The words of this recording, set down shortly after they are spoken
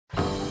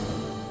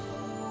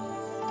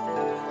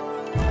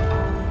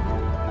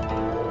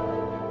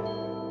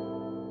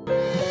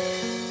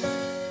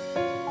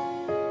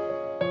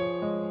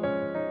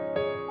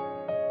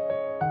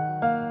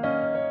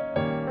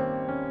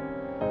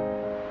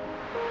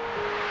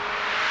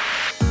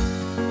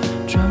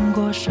转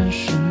过身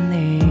是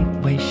你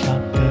微笑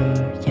的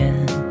眼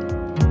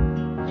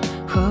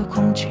和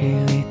空气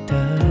里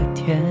的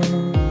甜。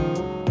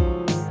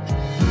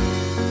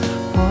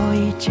我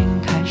已经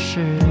开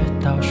始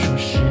倒数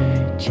时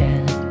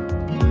间，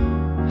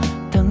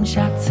等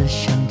下次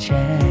相见。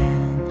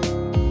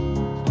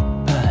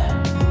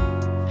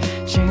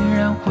竟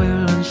然会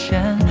沦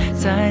陷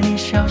在你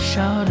小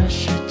小的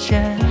世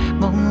界，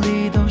梦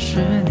里都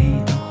是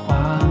你的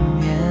画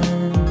面。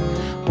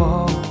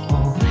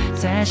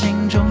在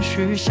心中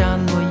许下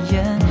诺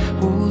言，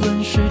无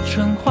论是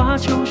春花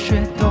秋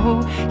雪，都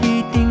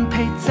一定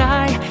陪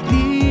在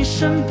你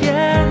身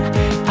边。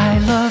I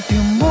love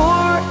you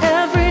more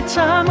every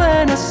time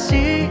when I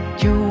see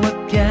you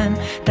again。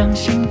当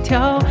心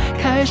跳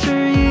开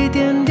始一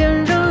点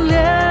点热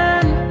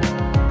恋，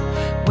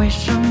为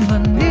什么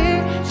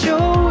你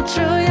就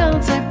这样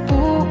在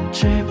不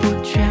知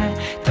不觉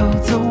偷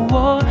走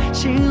我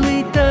心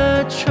里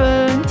的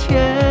春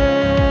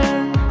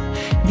天？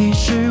你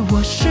是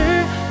我时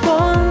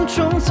光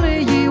中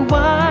最意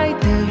外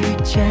的遇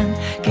见，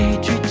给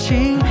剧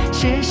情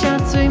写下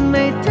最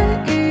美的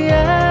语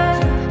言。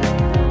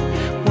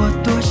我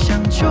多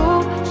想就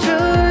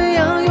这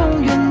样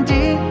永远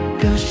定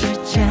格时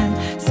间，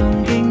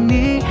送给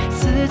你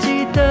四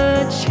季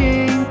的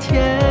晴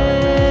天。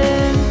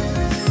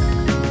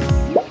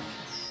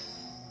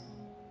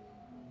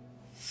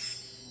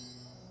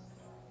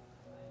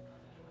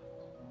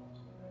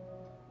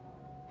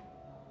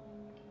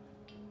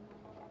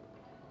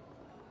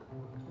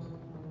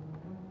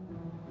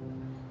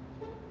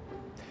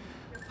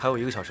还有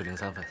1个小时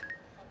03分。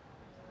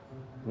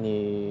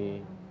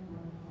你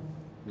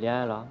恋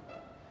爱了？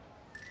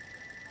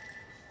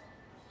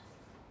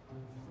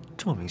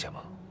这么明显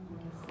吗？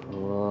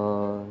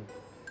和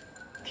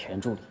田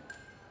助理。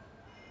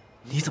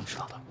你怎么知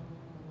道的？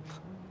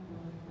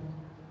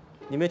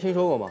你没听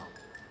说过吗？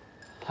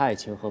爱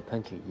情和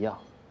喷嚏一样，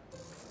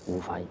无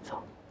法隐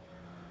藏。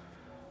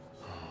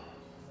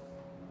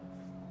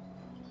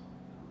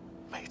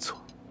没错，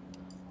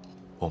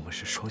我们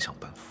是双向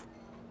奔赴。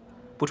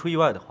不出意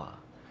外的话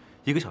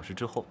，1个小时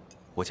之后，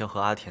我将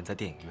和阿田在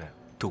电影院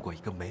度过一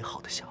个美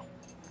好的下午。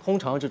通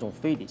常这种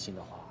非理性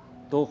的话，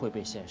都会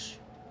被现实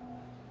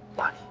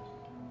打脸。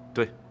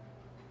对，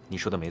你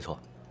说的没错。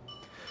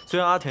虽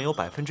然阿田有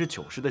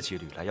90%的几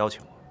率来邀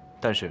请我，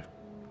但是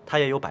他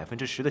也有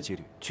10%的几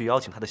率去邀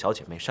请他的小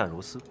姐妹单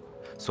如斯，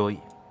所以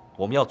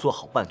我们要做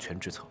好万全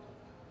之策。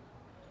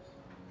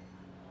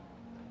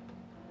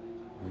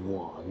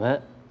我们，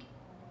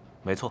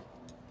没错。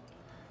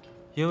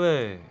因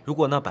为如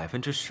果那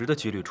10%的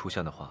几率出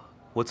现的话，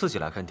我自己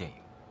来看电影，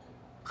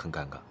很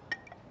尴尬，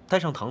带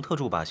上唐特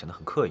助吧显得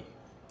很刻意，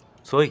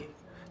所以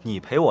你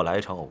陪我来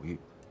一场偶遇，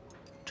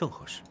正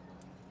合适。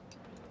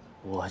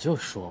我就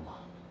说嘛，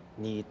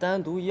你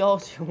单独邀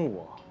请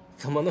我，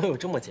怎么能有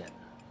这么简单？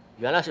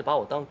原来是把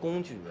我当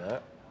工具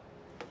人。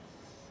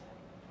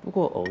不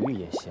过偶遇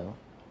也行，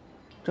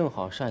正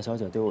好单小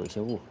姐对我有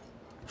些误会，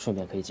顺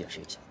便可以解释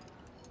一下。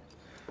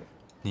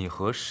你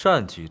和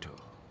单记者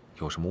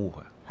有什么误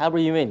会？还不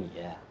是因为你。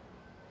哎，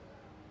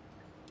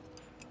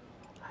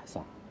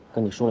算了，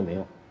跟你说了没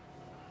用。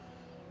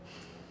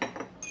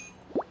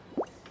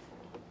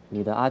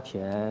你的阿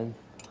田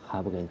还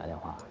不给你打电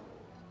话？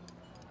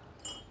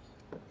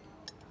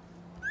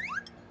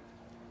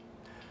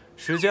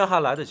时间还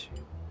来得及，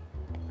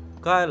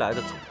该来的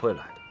总会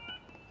来的，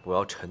我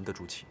要沉得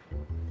住气。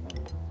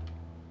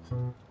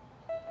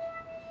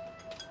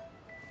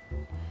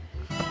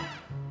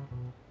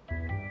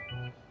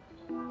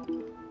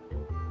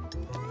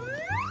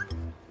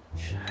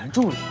田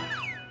助理，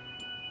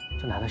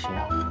这男的谁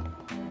啊？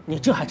你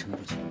这还沉得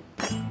住气？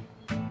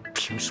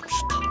凭什么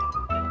是他？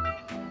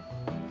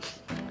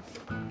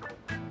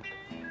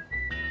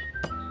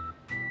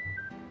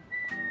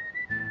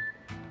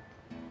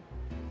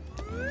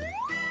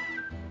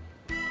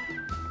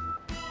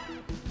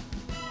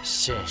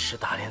现实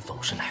打脸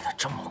总是来得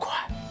这么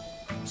快。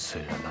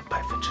虽然那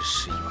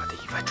10%以外的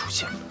意外出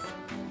现了，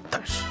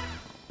但是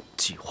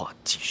计划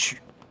继续。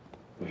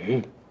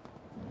嗯。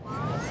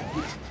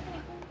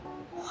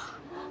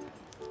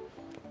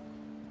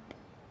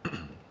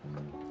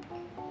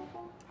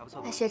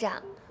那学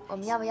长，我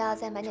们要不要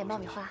再买点爆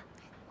米花？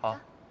好。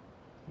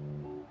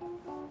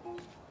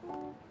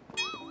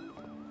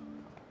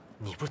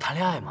你不是谈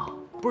恋爱吗？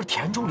不是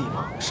田助理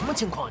吗？什么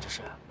情况这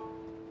是？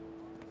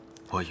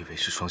我以为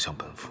是双向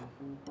奔赴，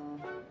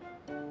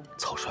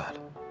草率了。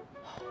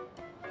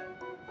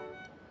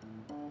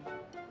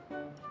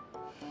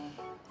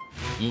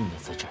以你的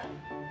资质，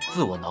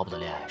自我脑补的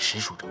恋爱实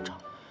属正常，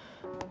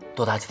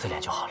多打几次脸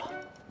就好了。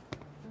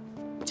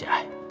节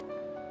哀。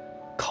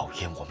考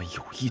验我们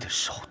友谊的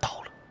时候到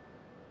了。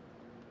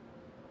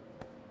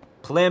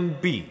Plan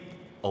B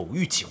偶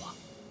遇计划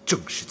正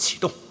式启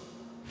动。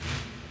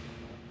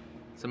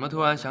怎么突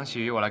然想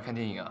起约我来看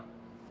电影啊？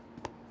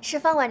是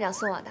方馆长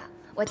送我的，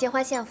我借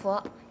花献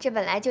佛，这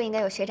本来就应该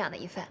有学长的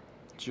一份。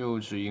就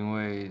只因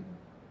为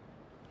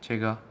这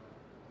个？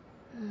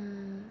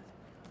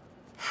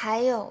还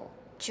有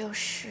就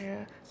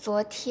是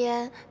昨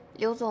天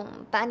刘总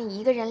把你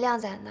一个人晾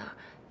在那儿，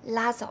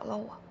拉走了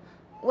我，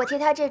我替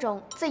他这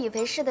种自以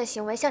为是的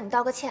行为向你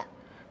道个歉。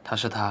他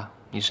是他，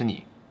你是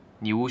你，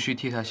你无需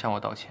替他向我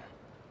道歉。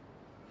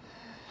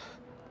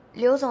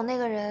刘总那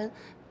个人，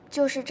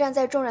就是站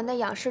在众人的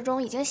仰视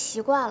中已经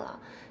习惯了，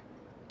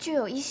具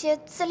有一些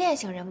自恋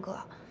型人格，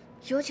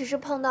尤其是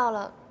碰到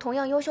了同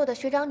样优秀的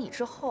学长你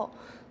之后，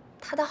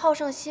他的好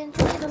胜心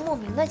就变得莫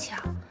名的强。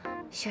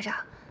学长，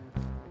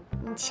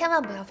你千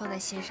万不要放在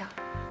心上。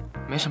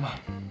没什么，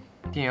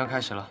电影要开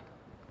始了，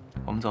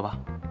我们走吧。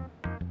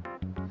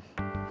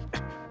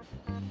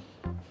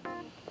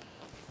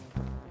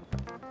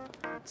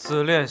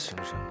自恋型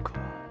人格，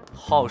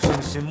好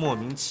胜心莫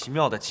名其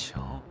妙的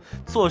强，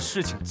做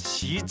事情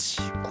奇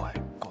奇怪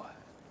怪，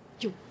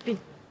有病！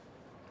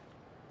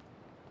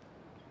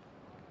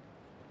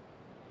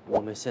我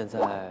们现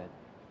在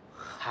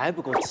还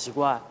不够奇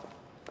怪？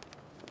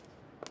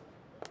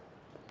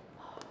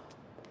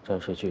真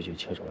是句句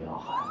切中要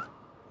害。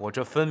我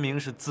这分明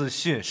是自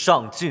信、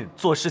上进，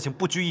做事情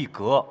不拘一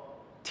格。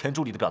田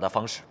助理的表达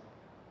方式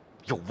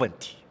有问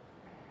题。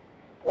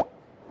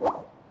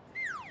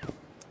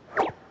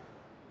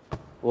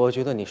我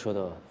觉得你说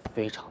的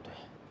非常对，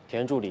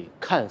田助理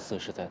看似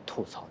是在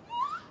吐槽你，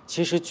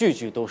其实句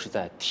句都是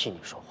在替你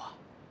说话。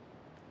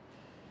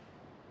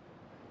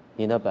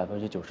你那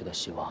90%的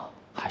希望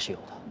还是有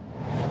的。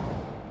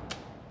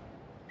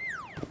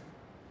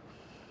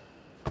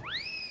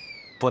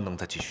不能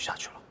再继续下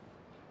去了，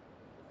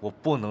我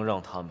不能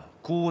让他们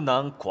孤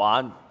男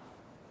寡女、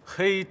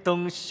黑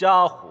灯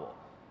瞎火、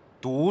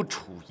独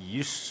处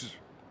一室。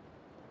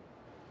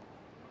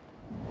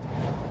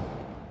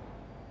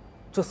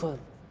这算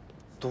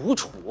独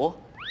处？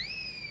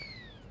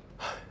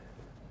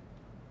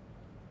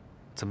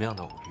怎么样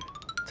的偶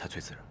遇才最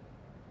自然？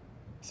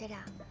学长，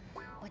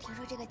我听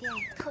说这个电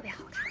影特别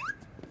好看。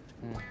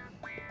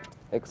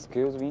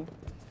Excuse me。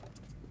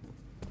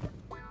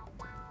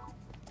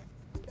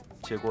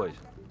借过一下。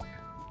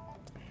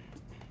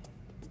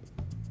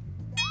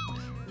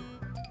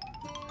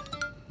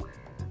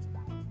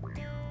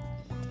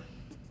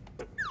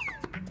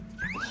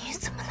你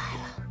怎么来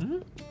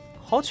了？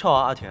好巧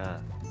啊，阿田，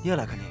你也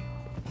来看电影啊？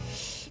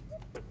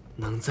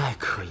能再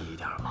刻意一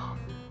点吗？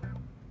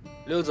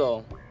刘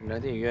总，你来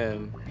电影院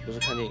不是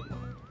看电影吗？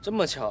这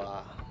么巧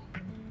啊，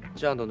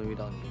这样都能遇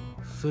到你。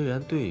虽然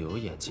队友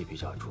演技比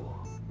较拙，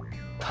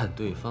但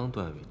对方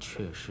段位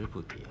确实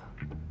不低啊。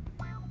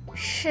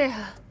是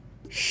啊，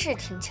是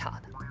挺巧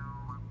的。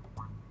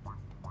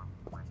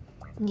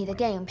你的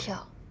电影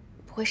票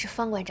不会是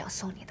方馆长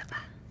送你的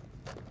吧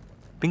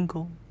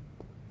bingo，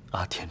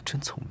 阿田真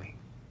聪明。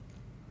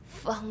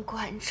方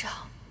馆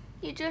长，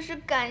你这是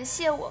感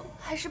谢我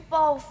还是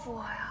报复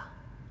我呀？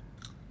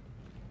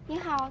你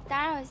好，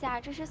打扰一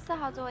下，这是4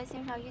号座位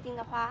线上预定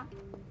的花。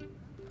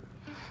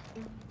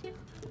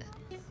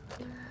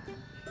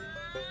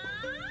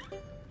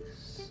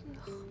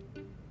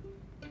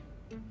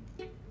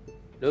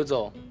刘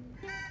总，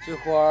这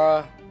花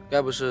儿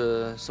该不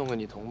是送给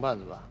你同伴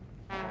的吧？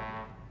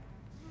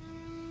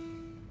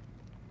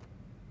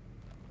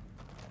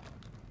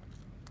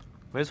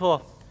没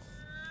错，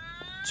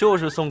就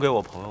是送给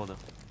我朋友的。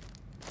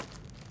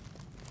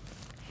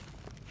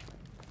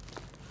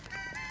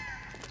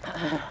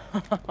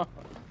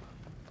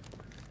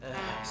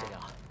谁呀？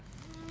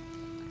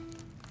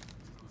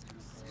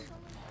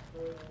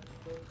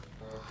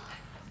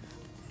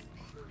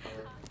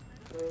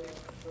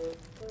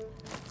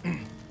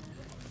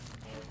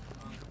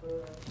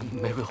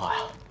玫瑰花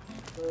呀。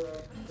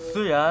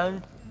虽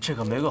然这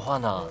个玫瑰花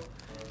呢，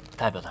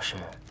代表的是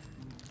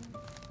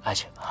爱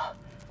情啊，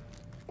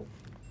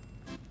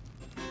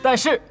但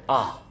是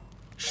啊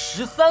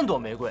，13朵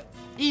玫瑰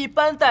一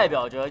般代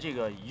表着这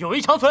个友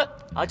谊长存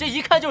啊，这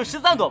一看就是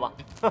13朵嘛。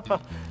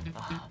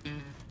啊，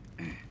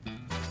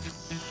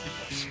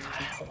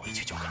回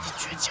去就跟你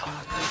绝交。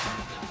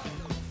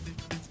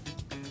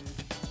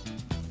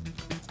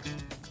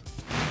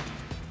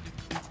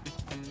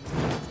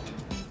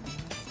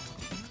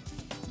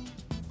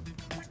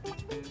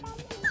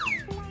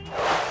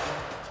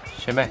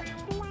学妹，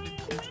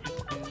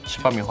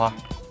吃爆米花。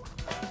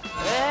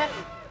哎，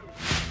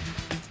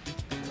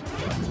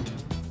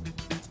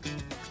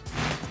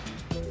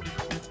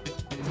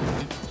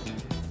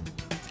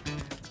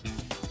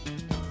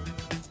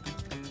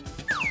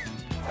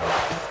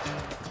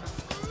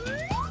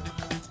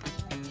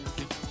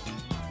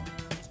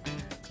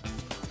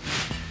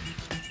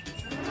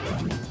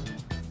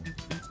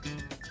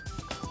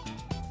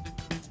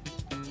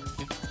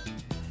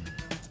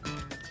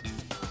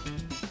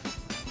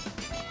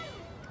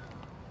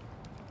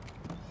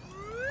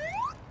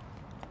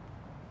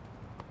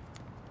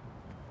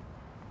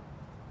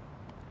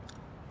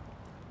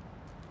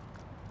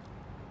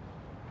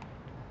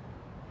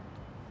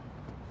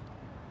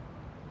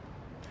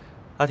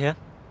阿田，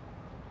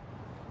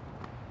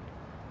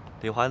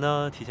李怀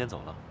呢提前走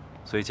了，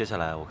所以接下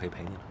来我可以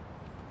陪你了。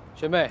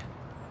学妹，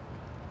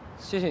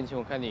谢谢你请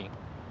我看电影，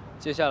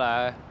接下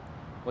来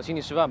我请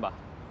你吃饭吧，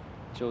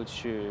就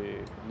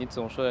去你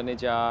总说的那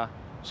家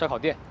烧烤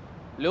店。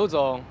刘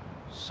总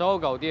烧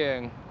烤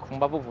店恐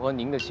怕不符合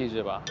您的气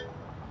质吧，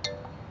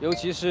尤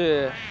其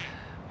是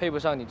配不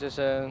上你这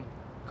身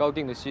高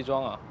定的西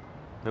装啊。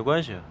没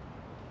关系，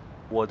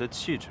我的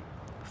气质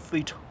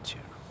非常尖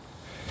锐。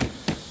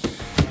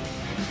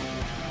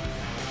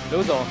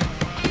刘总，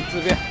自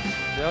便，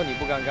只要你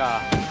不尴尬，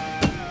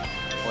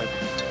我也不。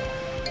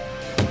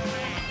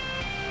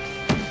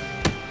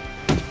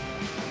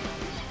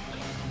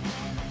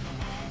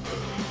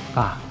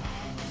 爸，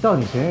到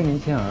底谁是您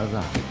亲儿子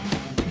啊？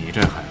你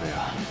这孩子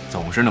呀，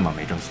总是那么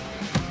没正形。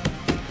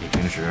你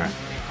平时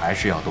还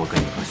是要多跟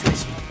你哥学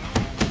习。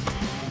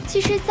其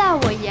实，在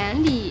我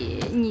眼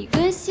里，你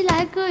跟西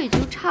来哥也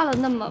就差了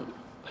那么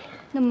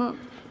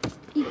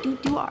一丢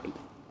丢而已。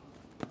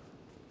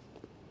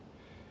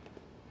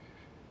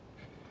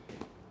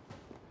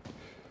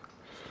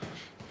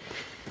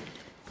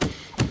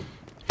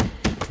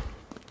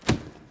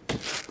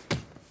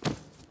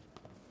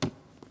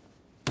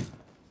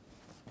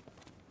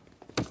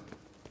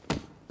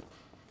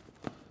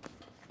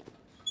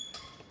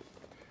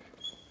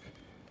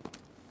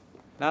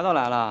来都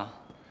来了，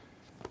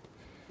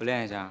不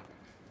练一下？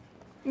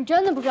你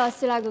真的不知道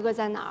西来哥哥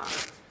在哪儿？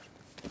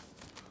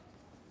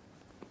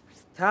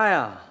他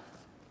呀，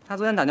他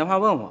昨天打电话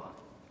问我，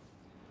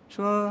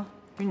说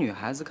与女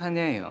孩子看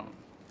电影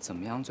怎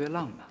么样最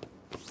浪漫？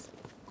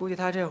估计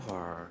他这会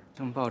儿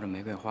正抱着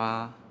玫瑰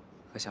花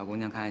和小姑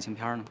娘看爱情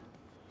片呢。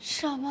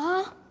什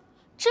么？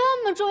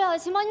这么重要的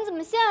情报，你怎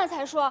么现在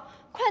才说？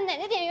快，哪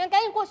个电影院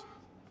赶紧过去！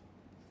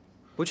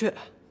不去。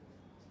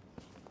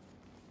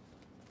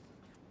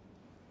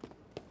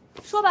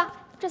 说吧，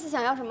这次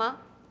想要什么？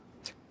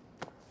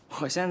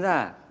我现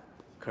在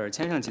可是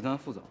千盛集团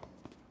副总，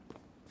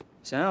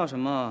想要什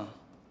么，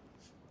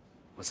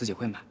我自己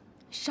会买。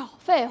少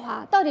废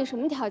话，到底什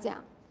么条件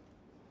啊？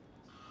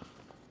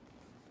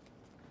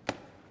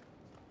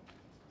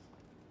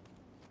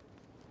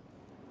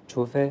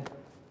除非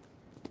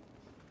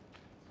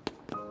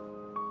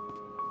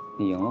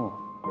你赢了我。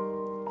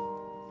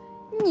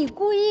你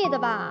故意的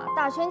吧？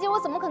打拳击我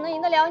怎么可能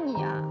赢得了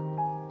你啊？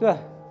对，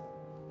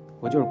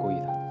我就是故意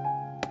的。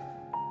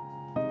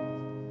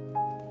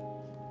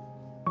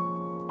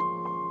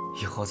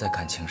 以后在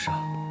感情上，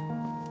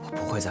我不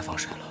会再放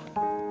水了。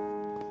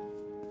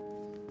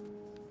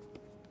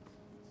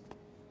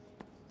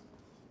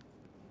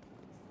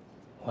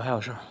我还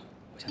有事儿，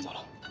我先走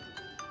了。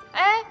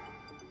哎，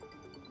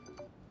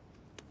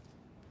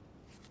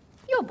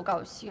又不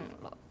高兴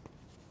了，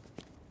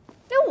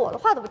连我的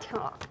话都不听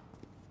了。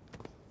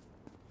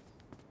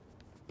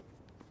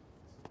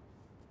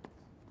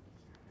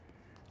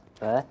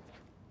喂，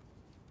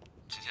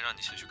今天让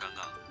你些许尴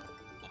尬，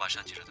我把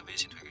单记者的微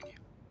信推给你。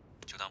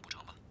 就当补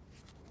偿吧。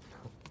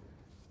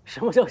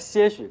什么叫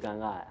些许尴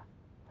尬呀？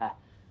哎，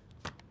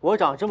我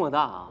长这么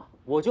大啊，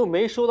我就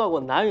没收到过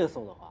男人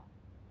送的花，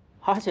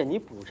而且你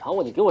补偿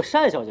我，你给我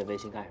单小姐微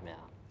信干什么呀？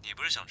你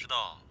不是想知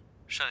道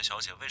单小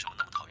姐为什么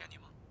那么讨厌你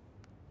吗？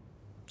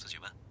自己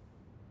问。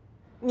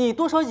你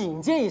多少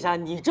引荐一下，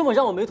你这么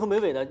让我没头没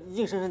尾的，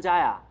硬生生加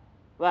呀？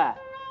喂。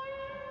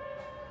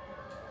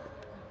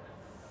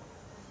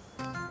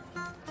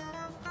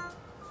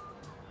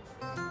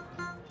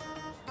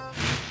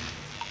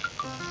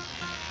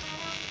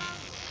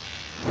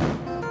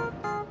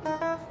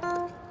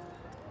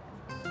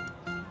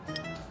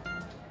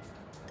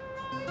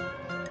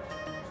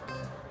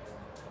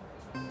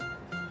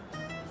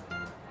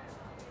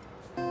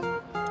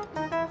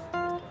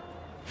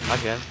 阿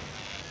田，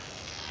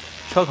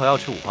烧烤要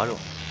吃五花肉，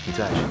你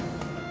最爱吃。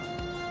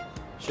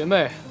学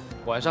妹，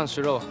晚上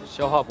吃肉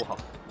消化不好，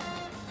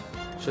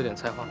吃点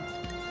菜花。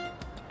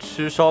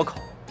吃烧烤，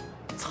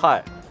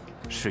菜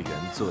是原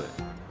罪。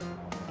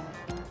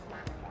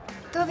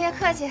都别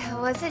客气，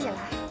我自己来。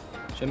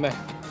学妹，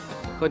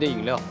喝点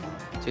饮料，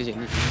解解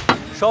腻。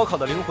烧烤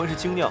的灵魂是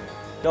精酿，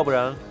要不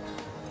然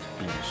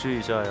比试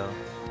一下呀？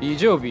比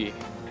就比，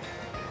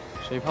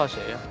谁怕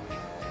谁呀？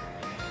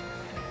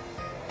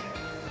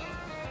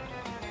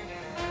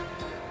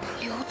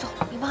 刘总，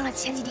你忘了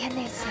前几天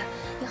那次，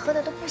你喝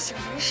的都不省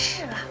人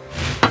事了。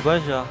没关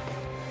系啊，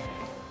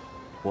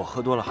我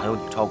喝多了还有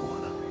你照顾我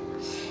的。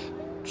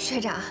学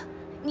长，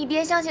你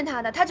别相信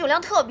他的，他酒量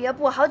特别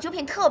不好，酒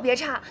品特别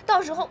差，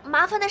到时候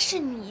麻烦的是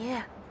你。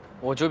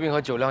我酒品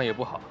和酒量也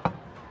不好，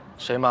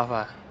谁麻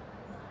烦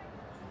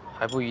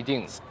还不一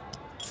定。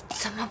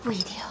怎么不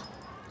一定？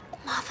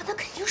麻烦的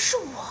肯定是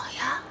我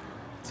呀。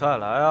再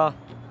来啊，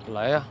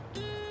来呀，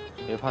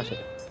别怕谁。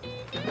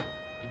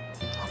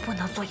我不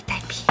能坐以待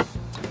毙。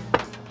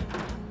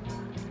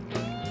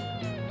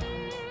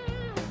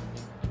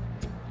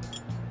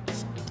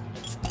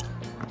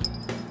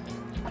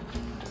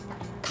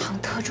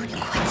 特助，你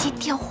快接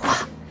电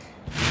话！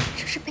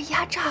这是被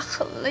压榨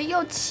狠了，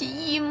要起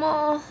义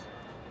吗？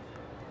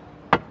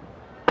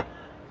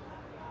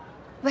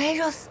喂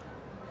 ，Rose，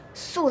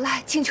 速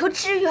来，请求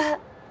支援。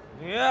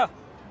你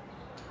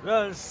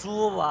认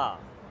输吧，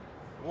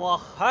我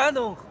还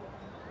能喝。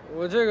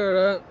我这个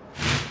人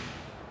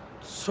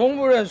从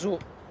不认输。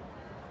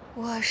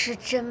我是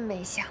真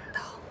没想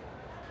到，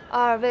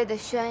二位的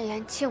宣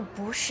言竟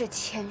不是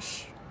谦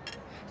虚。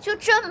就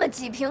这么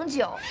几瓶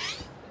酒，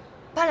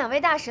把2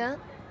位大神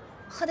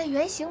喝得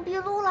原形毕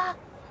露了。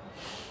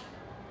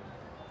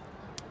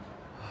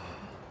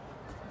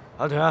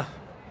阿田，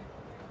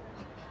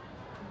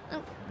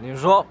你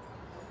说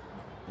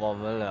我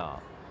们俩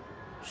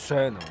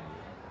谁能赢？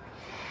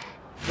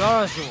当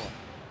然是我。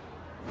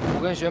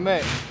我跟学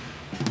妹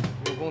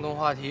有共同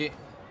话题，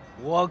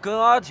我跟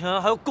阿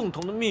田还有共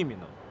同的秘密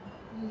呢。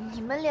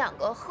你们2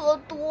个喝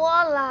多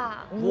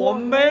了。我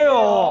没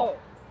有。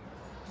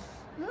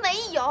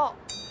没有。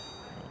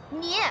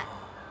你，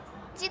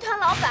集团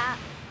老板，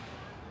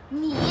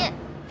你，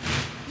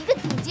一个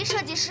顶级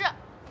设计师，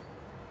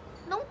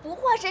能不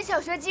化身小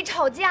学鸡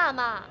吵架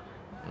吗？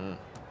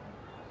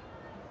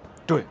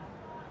对，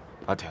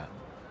阿田，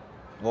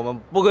我们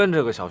不跟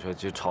这个小学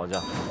鸡吵架，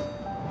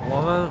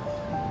我们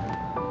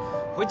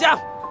回家。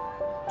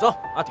走，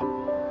阿田。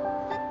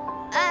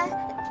哎，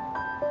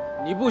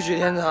你不许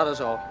牵着她的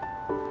手。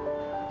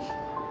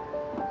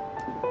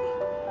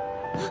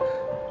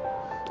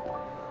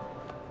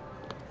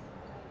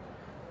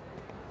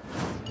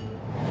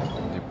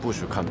你不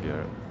许看别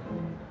人，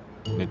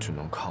你只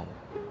能看我。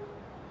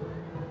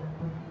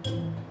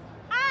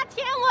阿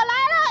田，我来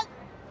了。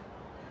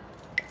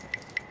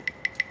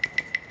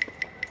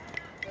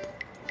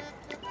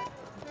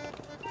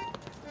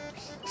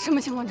什么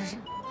情况这是？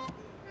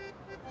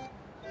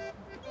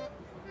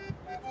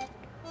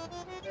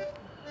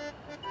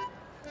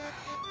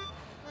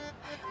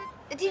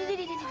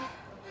停！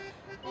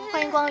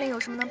欢迎光临，有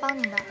什么能帮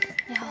您的？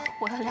你好，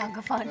我要2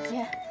个房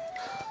间。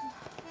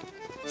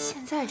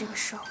现在这个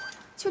社会，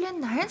就连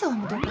男人在外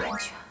面都不安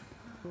全。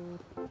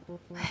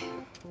哎，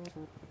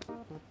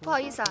不好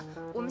意思啊，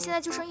我们现在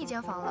就剩1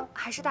间房了，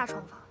还是大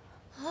床房。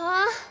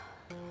啊？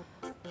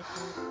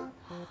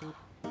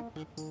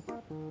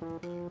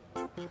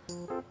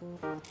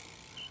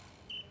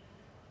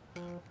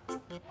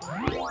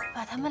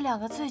把他们2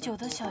个醉酒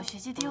的小学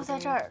鸡丢在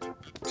这儿，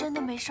真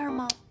的没事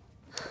吗？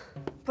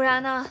不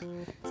然呢？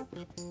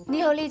你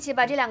有力气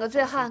把这2个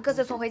醉汉各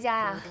自送回家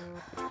呀？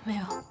没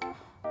有。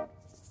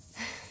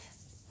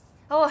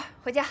偶尔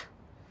回家。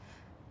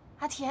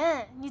阿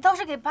田，你倒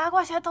是给八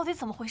卦下到底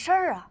怎么回事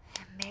啊？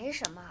没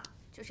什么，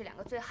就是2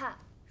个醉汉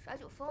耍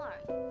酒疯而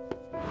已。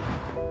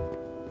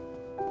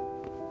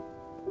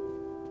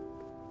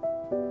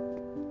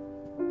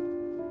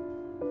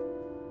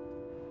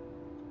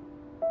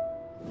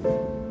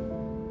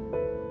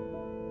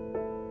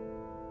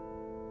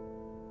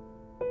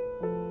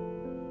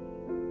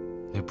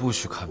你不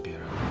许看别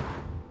人，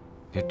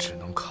你只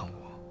能看我。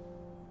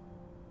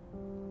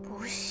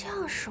不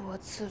像是我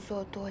自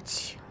作多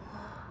情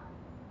啊，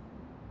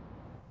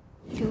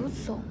刘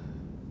总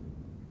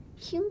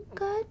应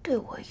该对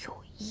我有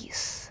意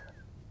思。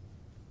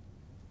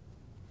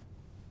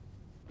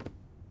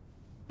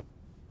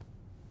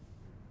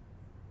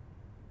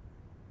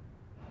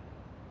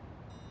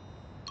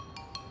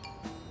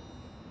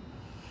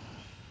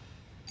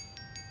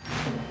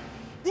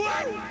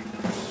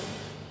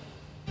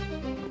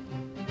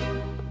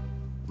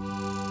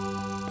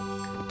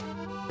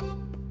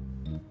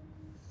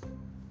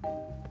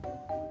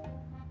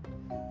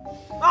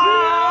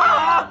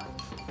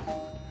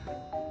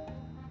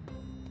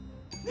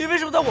你为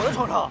什么在我的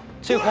床上？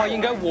这话应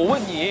该我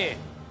问你。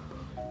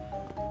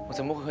我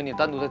怎么会和你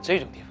单独在这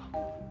种地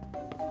方？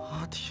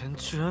阿田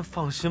居然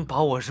放心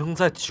把我扔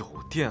在酒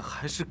店，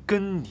还是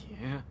跟你。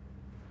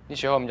你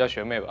喜欢我们家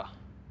学妹吧？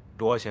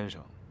罗先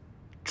生，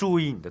注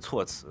意你的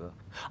措辞。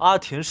阿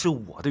田是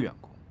我的员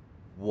工，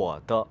我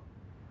的。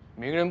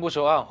明人不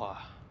说暗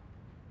话，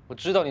我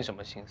知道你什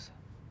么心思。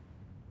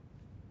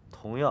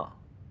同样，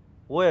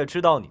我也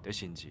知道你的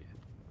心机。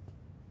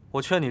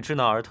我劝你知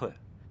难而退。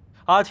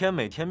阿田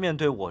每天面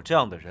对我这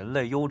样的人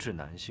类优质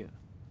男性，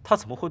他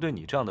怎么会对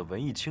你这样的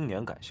文艺青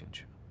年感兴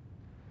趣？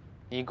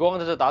你光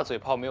在这打嘴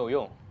炮没有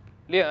用，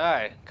恋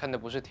爱看的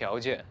不是条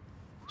件，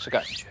是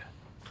感觉。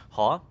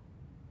好啊，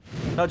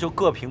那就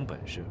各凭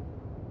本事。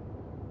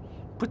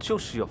不就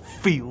是要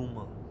feel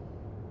吗？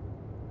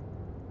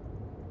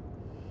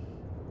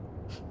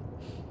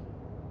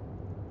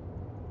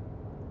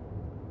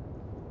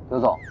刘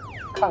总，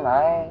看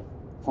来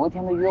昨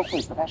天的约会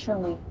不太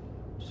顺利。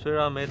虽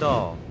然没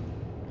到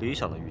理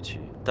想的预期，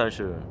但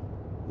是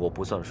我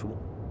不算输，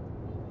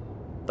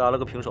打了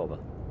个平手吧。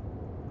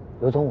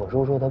刘总，我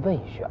弱弱的问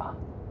一句啊，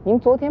您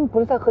昨天不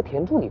是在和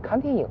田助理看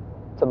电影，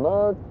怎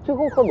么最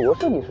后和罗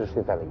设计师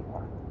睡在了一块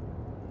儿？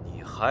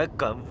你还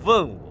敢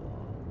问我？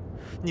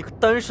你个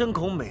单身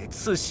狗，每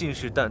次信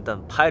誓旦旦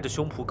拍着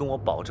胸脯跟我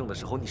保证的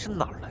时候，你是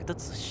哪来的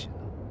自信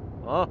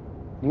呢？啊，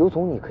刘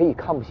总，你可以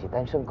看不起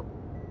单身狗，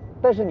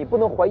但是你不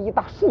能怀疑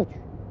大数据。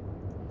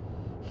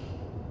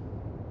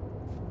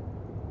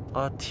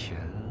阿田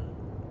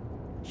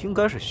应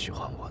该是喜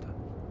欢我的，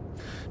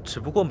只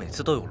不过每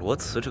次都有罗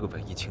茨这个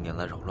文艺青年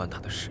来扰乱他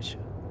的视线。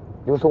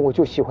刘总，我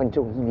就喜欢你这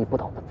种屹立不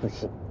倒的自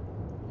信。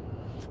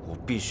我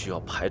必须要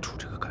排除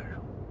这个干扰，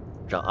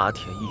让阿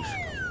田意识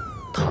到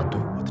他对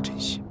我的真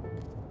心。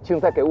请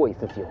再给我一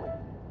次机会，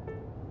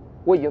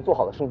我已经做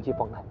好了升级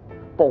方案，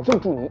保证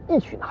助你一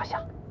举拿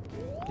下。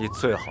你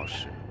最好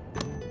是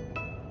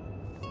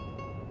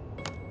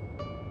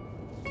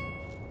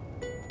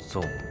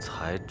总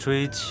裁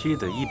追妻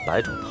的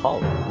100种套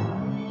路，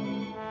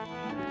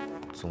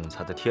总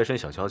裁的贴身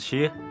小娇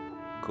妻，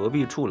隔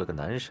壁住了个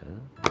男神，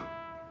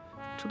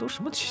这都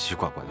什么奇奇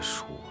怪怪的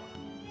书啊！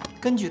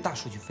根据大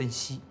数据分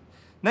析，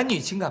男女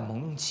情感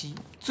朦胧期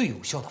最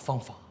有效的方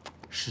法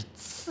是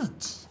刺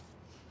激。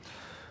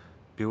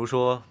比如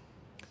说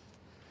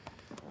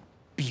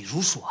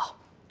啊，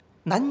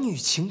男女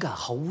情感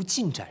毫无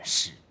进展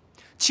时，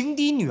情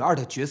敌女二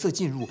的角色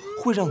进入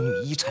会让女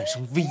一产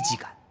生危机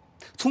感。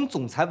从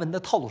总裁文的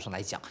套路上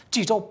来讲，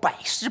这招百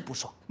试不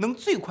爽，能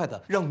最快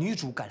的让女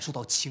主感受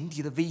到情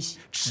敌的威胁，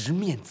直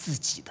面自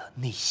己的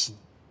内心。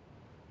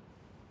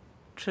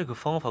这个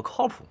方法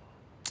靠谱吗？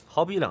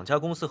好比2家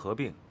公司合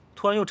并，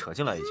突然又扯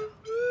进来一家，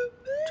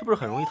这不是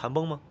很容易谈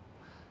崩吗？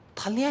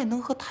谈恋爱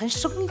能和谈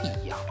生意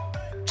一样，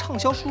畅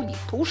销书里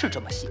都是这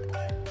么写的。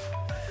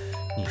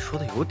你说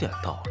的有点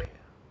道理，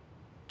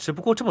只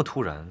不过这么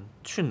突然，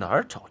去哪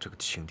儿找这个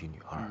情敌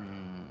女二？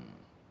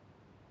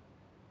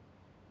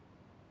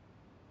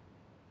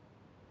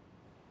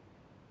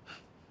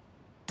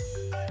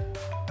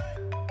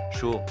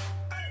叔，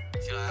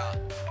新来啊，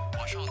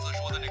我上次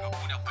说的那个姑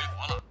娘回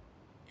国了，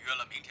约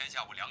了明天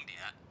下午2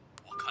点。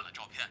我看了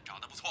照片，长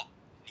得不错，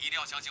你一定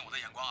要相信我的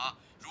眼光啊！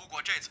如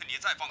果这次你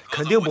再放鸽子，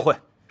肯定不会，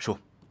叔，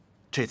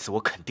这次我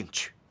肯定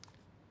去。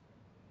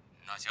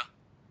那行。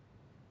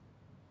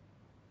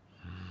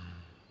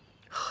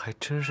还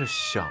真是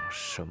想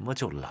什么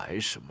就来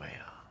什么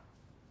呀。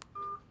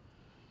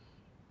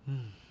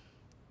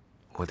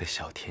我的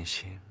小甜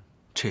心，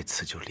这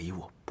次就离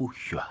我不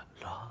远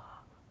了。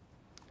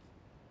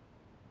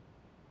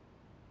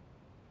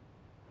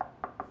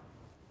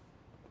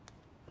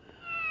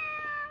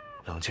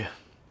冷静，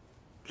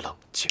冷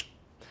静。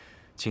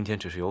今天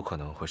只是有可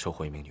能会收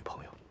获一名女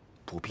朋友，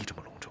不必这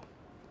么隆重。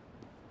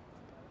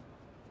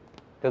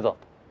刘总，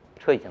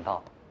车已经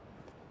到了。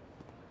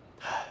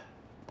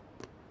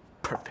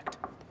Perfect。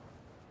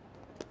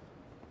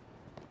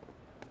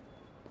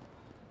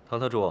唐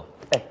特助，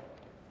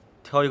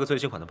挑一个最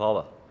新款的包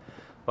吧。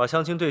把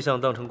相亲对象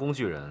当成工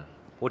具人，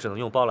我只能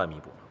用包来弥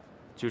补了。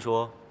据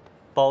说，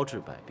包治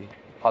百病。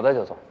好的，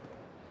刘总。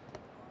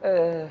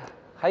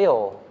还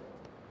有，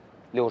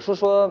柳叔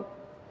说，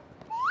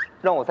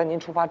让我在您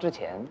出发之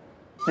前，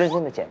认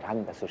真的检查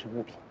你的随身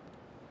物品。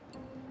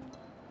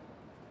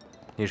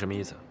你什么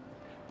意思？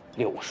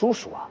柳叔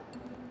说啊，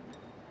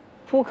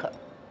扑克、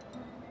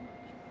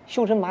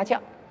袖珍麻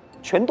将，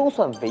全都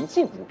算违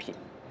禁物品。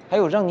还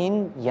有，让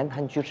您言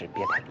谈举止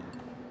别太离谱。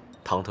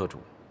唐特助，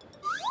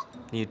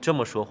你这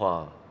么说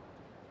话，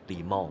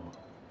礼貌吗？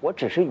我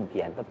只是语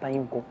言的搬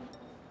运工。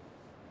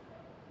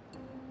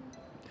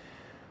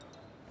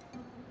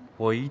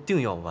我一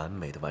定要完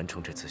美的完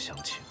成这次相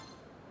亲，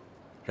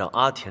让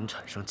阿田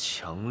产生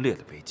强烈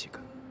的危机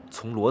感，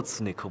从罗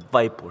茨那棵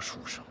歪脖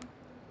树上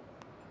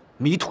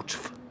迷途知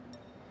返。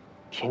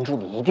田助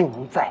理一定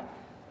能在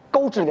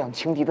高质量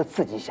情敌的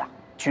刺激下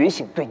觉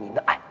醒对您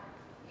的爱。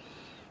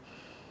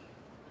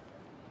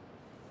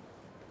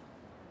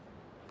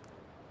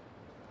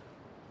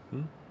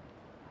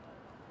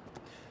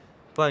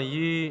万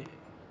一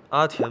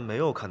阿田没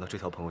有看到这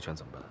条朋友圈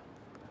怎么办？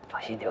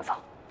放心，刘总，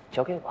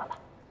交给我了。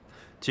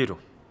记住，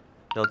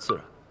要自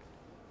然，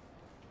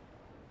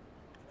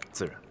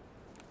自然。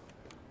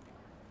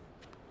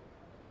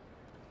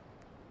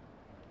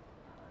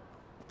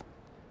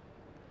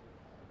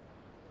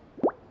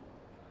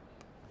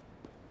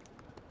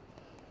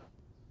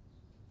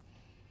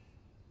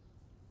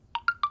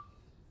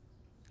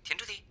田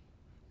助理，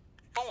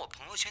帮我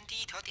朋友圈第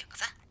1条点个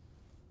赞。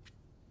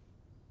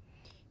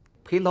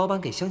陪老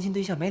板给相亲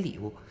对象买礼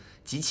物，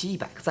集齐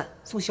100个赞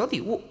送小礼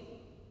物。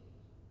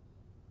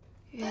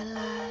原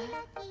来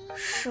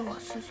是我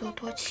自作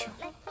多情。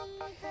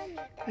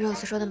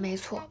Rose 说的没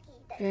错，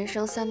人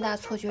生3大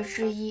错觉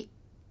之一，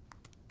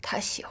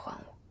他喜欢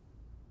我。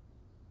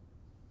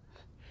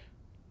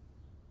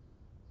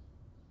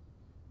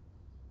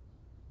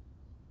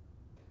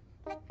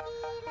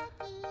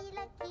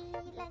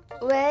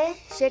喂，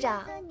学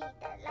长。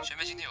学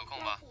妹今天有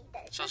空吗？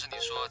上次你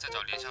说在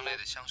找莲香类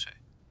的香水，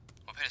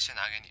我配了些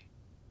拿给你。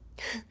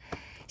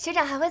学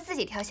长还会自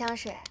己挑香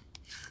水？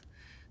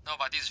那我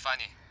把地址发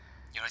你，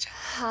一会儿见。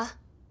好，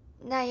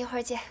那一会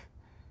儿见。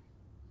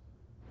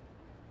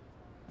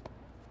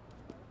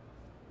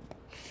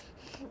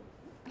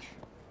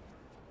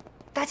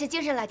打起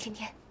精神来，甜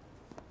甜，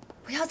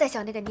不要再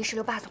想那个泥石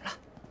流霸总了。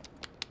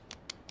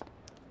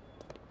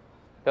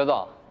刘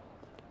总，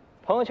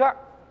朋友圈、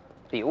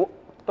礼物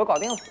都搞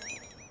定了。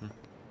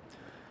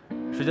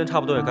时间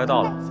差不多也该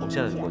到了，我们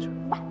现在就过去。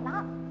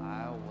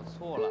哎，我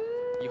错了，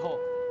以后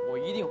我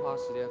一定花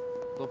时间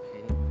多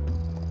陪你。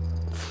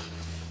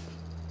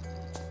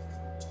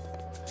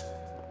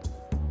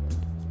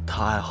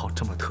他爱好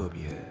这么特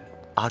别，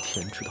阿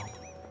田知道吗？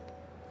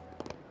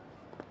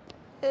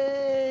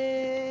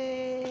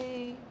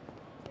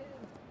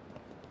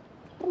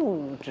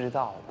不知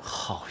道。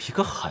好一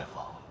个海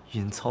王，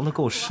隐藏的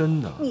够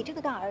深的。你这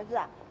个当儿子，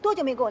多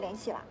久没跟我联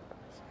系了？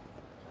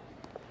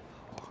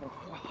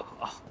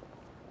好，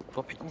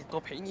多陪你，多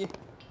陪你。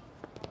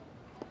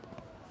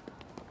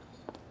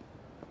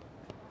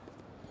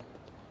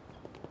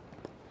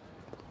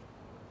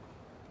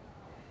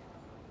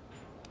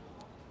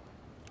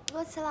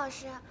齐老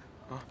师，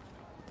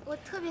我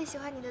特别喜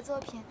欢你的作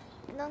品，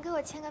能给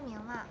我签个名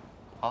吗？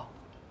好。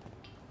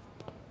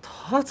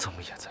他怎么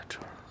也在这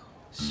儿？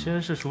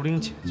先是熟龄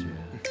姐姐，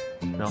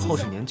然后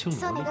是年轻萝莉。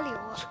送你个礼物。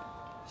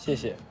谢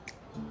谢。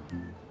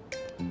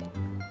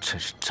真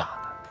是渣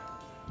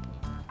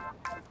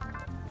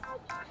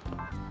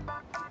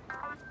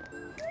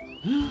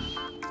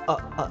男。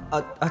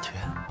阿田，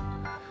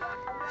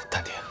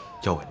淡定，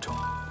要稳重。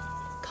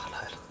他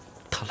来了，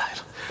他来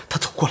了，他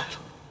走过来了。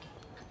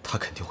他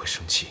肯定会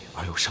生气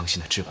而又伤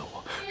心地质问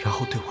我，然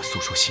后对我诉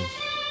说心意。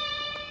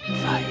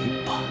来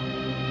吧，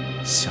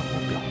向我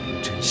表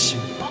明真心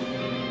吧。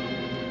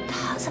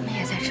他怎么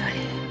也在这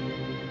里？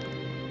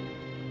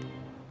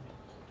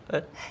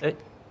哎，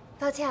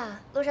抱歉啊，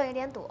路上有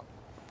点堵。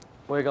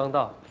我也刚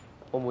到，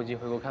我母亲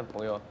回国看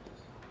朋友，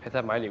陪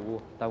她买礼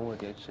物，耽误了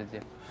点时间。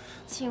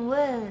请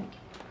问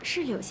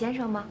是柳先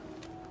生吗？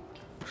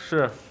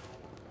是。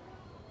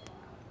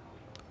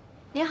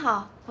您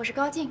好，我是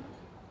高静。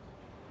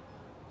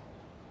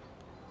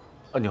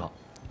你好。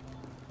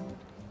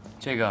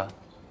这个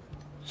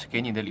是给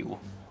你的礼物。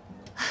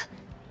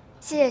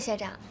谢谢学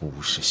长。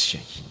无事献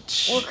殷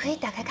勤。我可以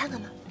打开看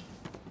看吗？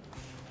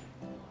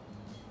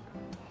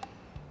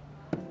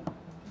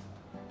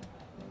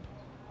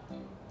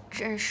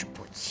真是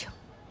不巧，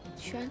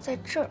居然在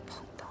这儿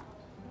碰到，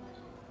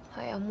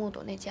还要目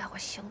睹那家伙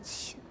相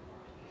亲。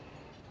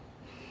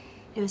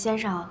柳先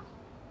生，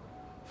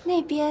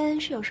那边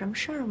是有什么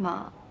事儿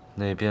吗？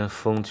那边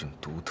风景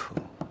独特，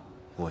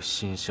我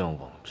心向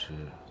往之。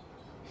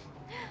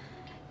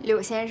柳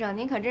先生，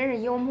您可真是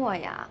幽默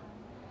呀！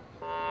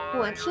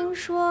我听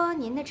说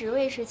您的职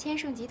位是千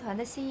盛集团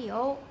的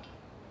CEO，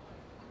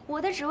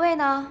 我的职位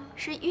呢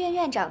是医院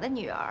院长的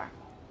女儿，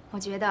我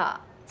觉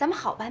得咱们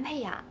好般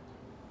配呀。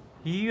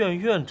医院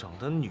院长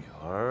的女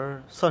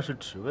儿算是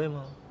职位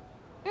吗？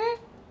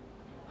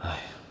哎呀，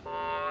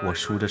我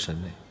叔这审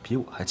美比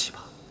我还奇葩，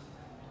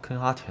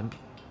跟阿田比，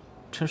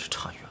真是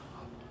差远了。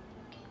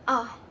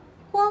啊，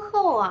婚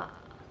后啊，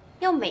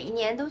要每一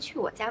年都去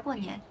我家过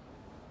年。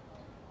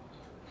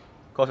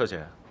高小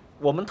姐，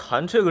我们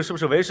谈这个是不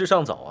是为时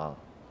尚早啊？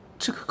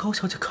这个高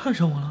小姐看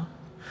上我了，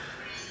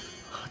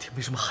阿田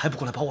为什么还不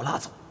过来把我拉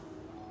走？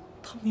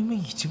他明明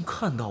已经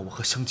看到我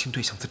和相亲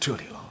对象在这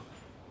里了。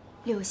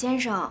柳先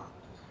生，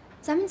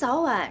咱们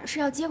早晚是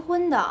要结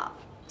婚的，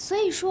所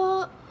以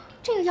说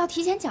这个要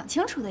提前讲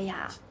清楚的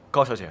呀。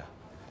高小姐，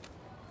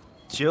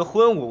结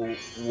婚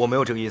我没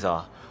有这个意思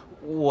啊，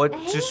我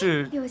只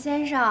是……柳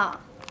先生，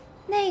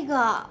那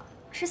个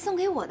是送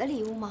给我的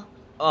礼物吗？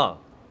啊，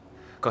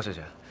高小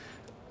姐，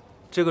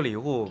这个礼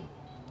物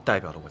代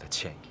表了我的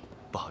歉意，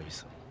不好意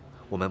思，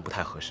我们不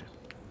太合适。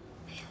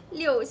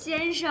柳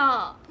先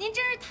生，您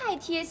真是太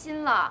贴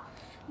心了。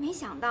没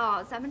想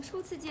到咱们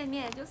初次见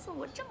面就送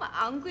我这么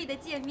昂贵的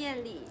见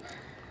面礼。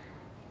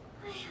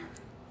哎呀，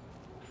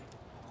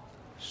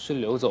是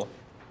刘总，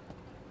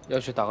要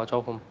去打个招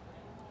呼吗？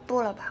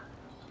不了吧，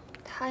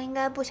他应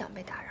该不想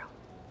被打扰。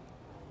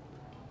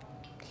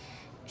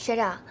学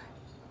长，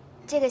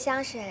这个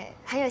香水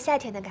很有夏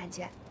天的感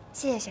觉，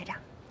谢谢学长。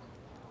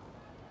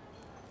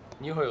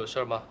你一会儿有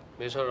事吗？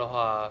没事的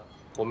话，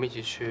我们一起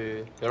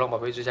去流浪宝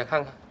贝之家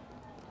看看。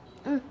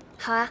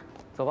好啊。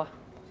走吧。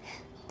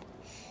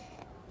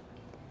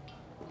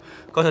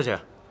高小姐，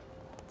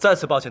再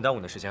次抱歉耽误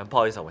你的时间，不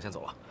好意思，我先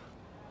走了。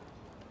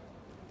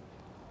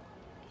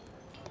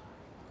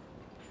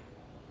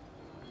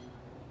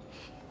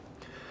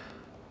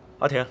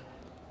阿田，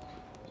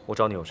我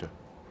找你有事。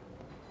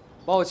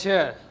抱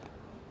歉，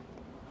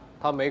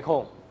他没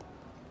空。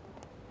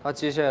他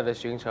接下来的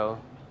行程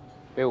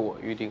被我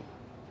预定。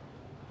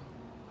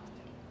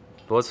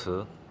罗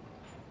慈，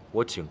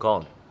我警告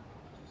你，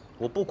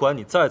我不管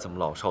你再怎么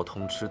老少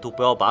通吃，都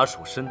不要把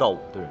手伸到我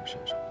的人身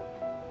上。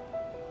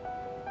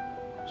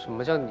什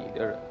么叫你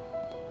的人？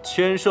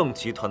千盛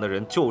集团的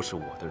人就是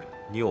我的人，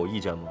你有意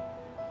见吗？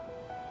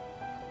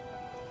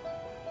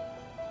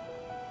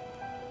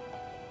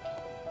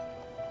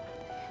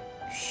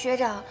学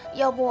长，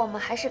要不我们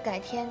还是改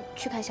天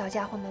去看小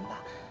家伙们吧，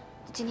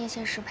今天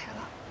先失陪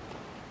了。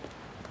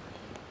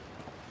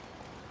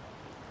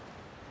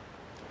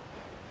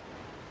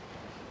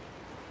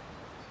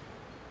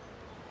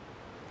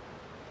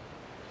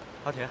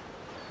阿田，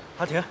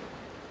阿田，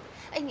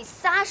哎，你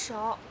撒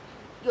手！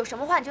有什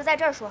么话你就在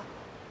这儿说。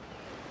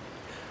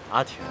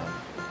阿田，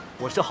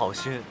我是好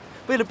心，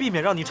为了避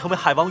免让你成为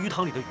海王鱼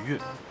塘里的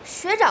鱼。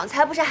学长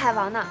才不是海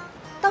王呢，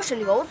倒是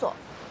刘总，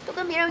都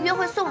跟别人约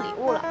会送礼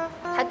物了，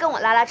还跟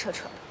我拉拉扯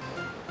扯。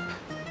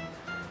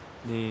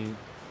你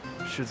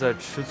是在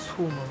吃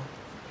醋吗？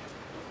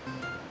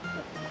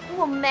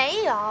我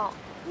没有，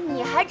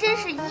你还真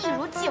是一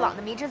如既往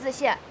的迷之自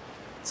信。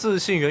自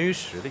信源于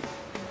实力。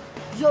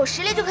有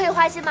实力就可以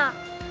花心吗？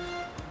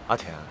阿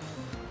田，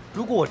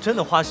如果我真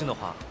的花心的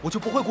话，我就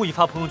不会故意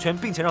发朋友圈，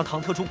并且让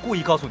唐特助故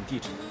意告诉你地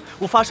址。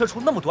我发射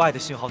出那么多爱的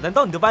信号，难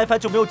道你的 WiFi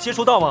就没有接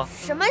收到吗？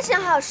什么信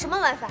号？什么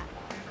WiFi？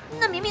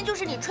那明明就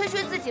是你吹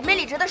嘘自己没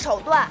理直的手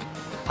段。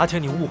阿田，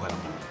你误会了，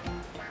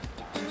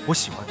我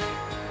喜欢你。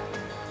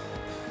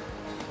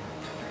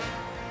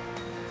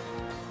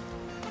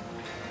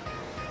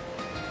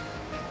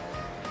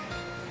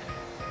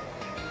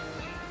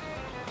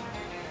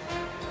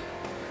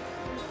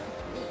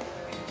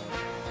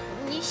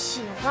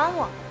欢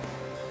我？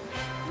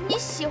你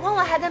喜欢我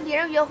还跟别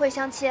人约会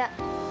相亲？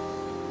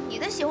你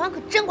的喜欢可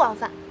真广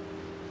泛。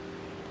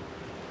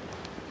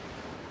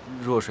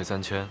弱水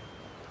三千，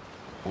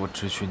我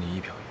只许你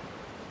1瓢盐。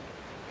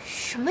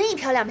什么1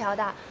瓢2瓢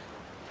的？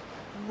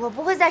我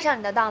不会再上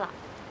你的当了。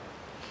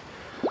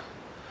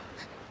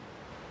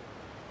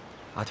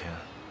阿田，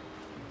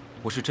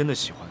我是真的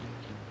喜欢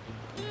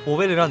你。我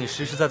为了让你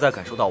实实在在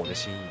感受到我的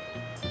心意，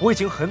我已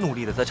经很努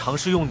力的在尝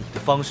试用你的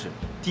方式，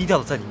低调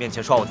的在你面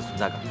前刷我的存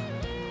在感。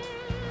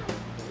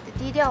你的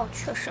低调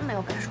确实没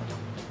有感受到。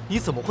你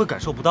怎么会感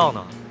受不到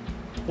呢？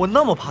我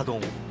那么怕动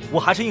物，我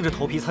还是硬着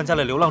头皮参加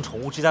了流浪宠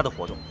物之家的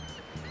活动。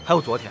还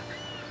有昨天，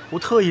我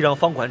特意让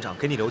方馆长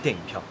给你留电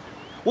影票，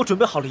我准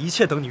备好了一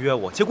切等你约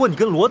我，结果你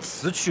跟罗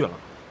慈去了。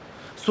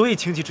所以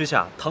情急之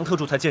下，唐特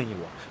助才建议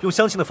我用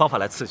相亲的方法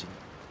来刺激你，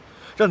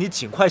让你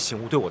尽快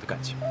醒悟对我的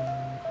感情。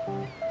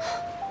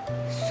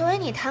所以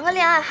你谈个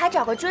恋爱还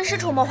找个军师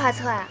出谋划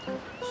策呀？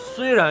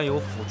虽然有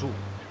辅助，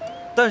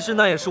但是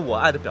那也是我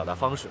爱的表达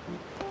方式。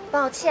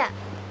抱歉，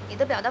你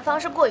的表达方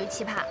式过于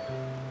奇葩。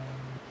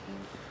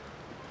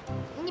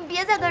你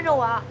别再跟着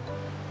我，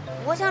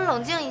我想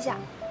冷静一下。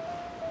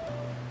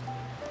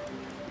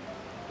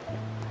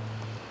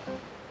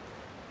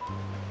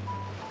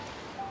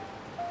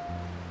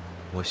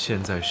我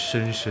现在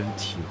深深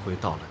体会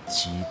到了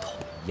鸡同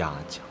鸭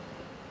讲，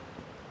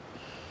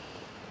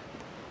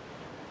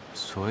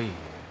所以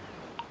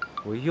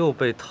我又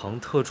被唐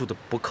特助的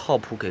不靠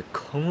谱给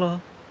坑了。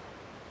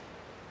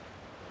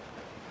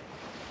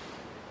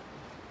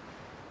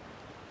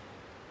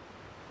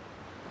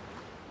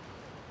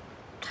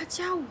他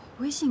加我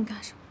微信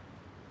干什么？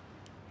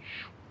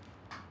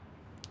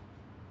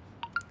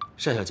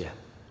单小姐，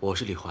我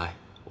是李怀，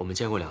我们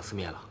见过2次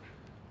面了。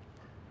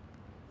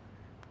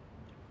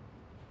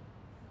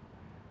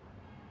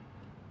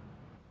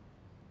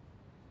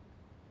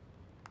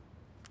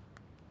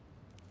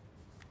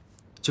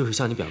就是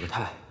向你表个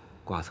态，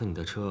剐蹭你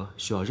的车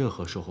需要任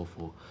何售后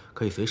服务，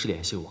可以随时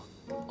联系我。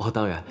哦，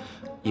当然，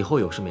以后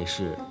有事没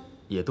事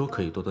也都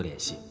可以多多联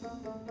系。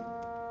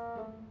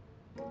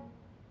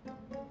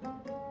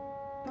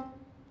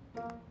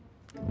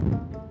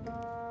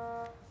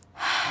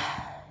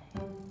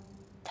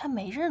他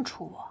没认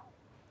出我，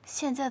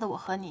现在的我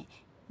和你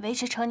维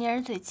持成年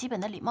人最基本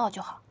的礼貌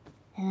就好。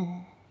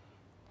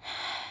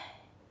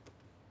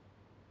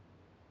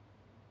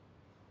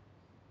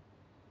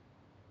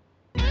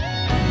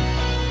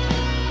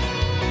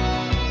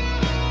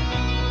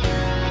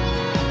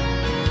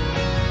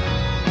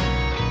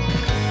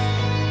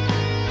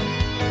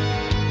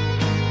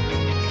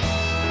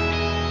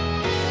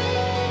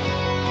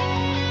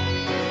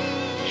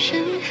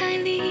深海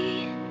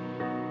里，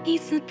一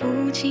次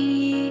不经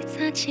意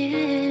擦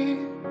肩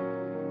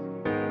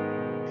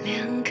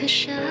，2颗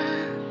沙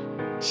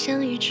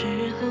相遇之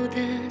后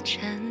的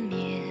缠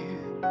绵，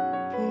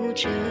不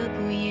遮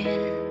不掩，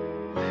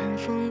晚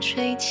风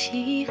吹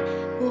起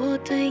我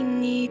对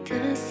你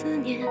的思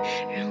念，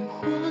让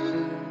我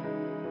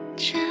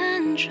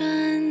辗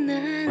转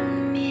难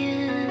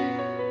眠。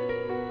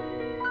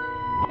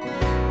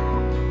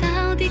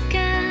到底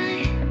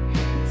该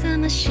怎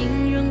么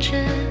形容这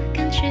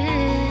感觉？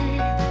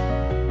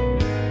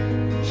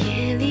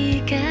夜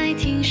里该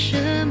听什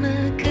么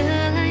歌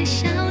来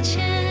消遣？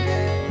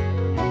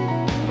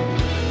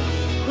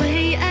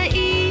为爱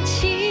一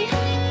起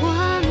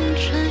望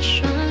穿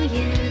双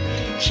眼，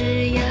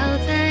只要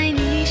在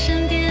你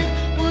身边，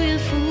我愿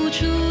付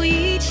出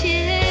一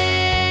切。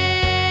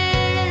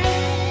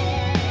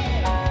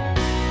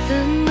怎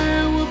么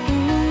我不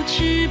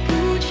知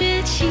不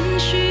觉情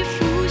绪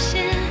浮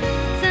现，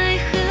在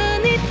和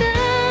你的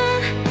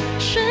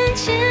瞬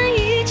间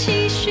一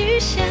起许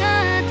下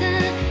的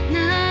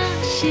那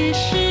些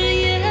誓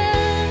言，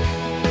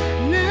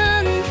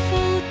能否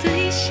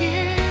兑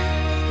现？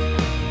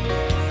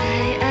在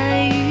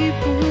爱与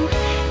不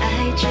爱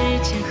之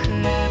间，何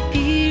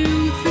必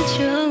如此纠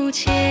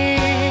结？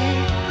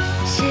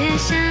写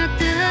下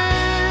的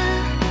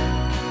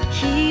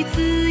一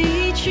字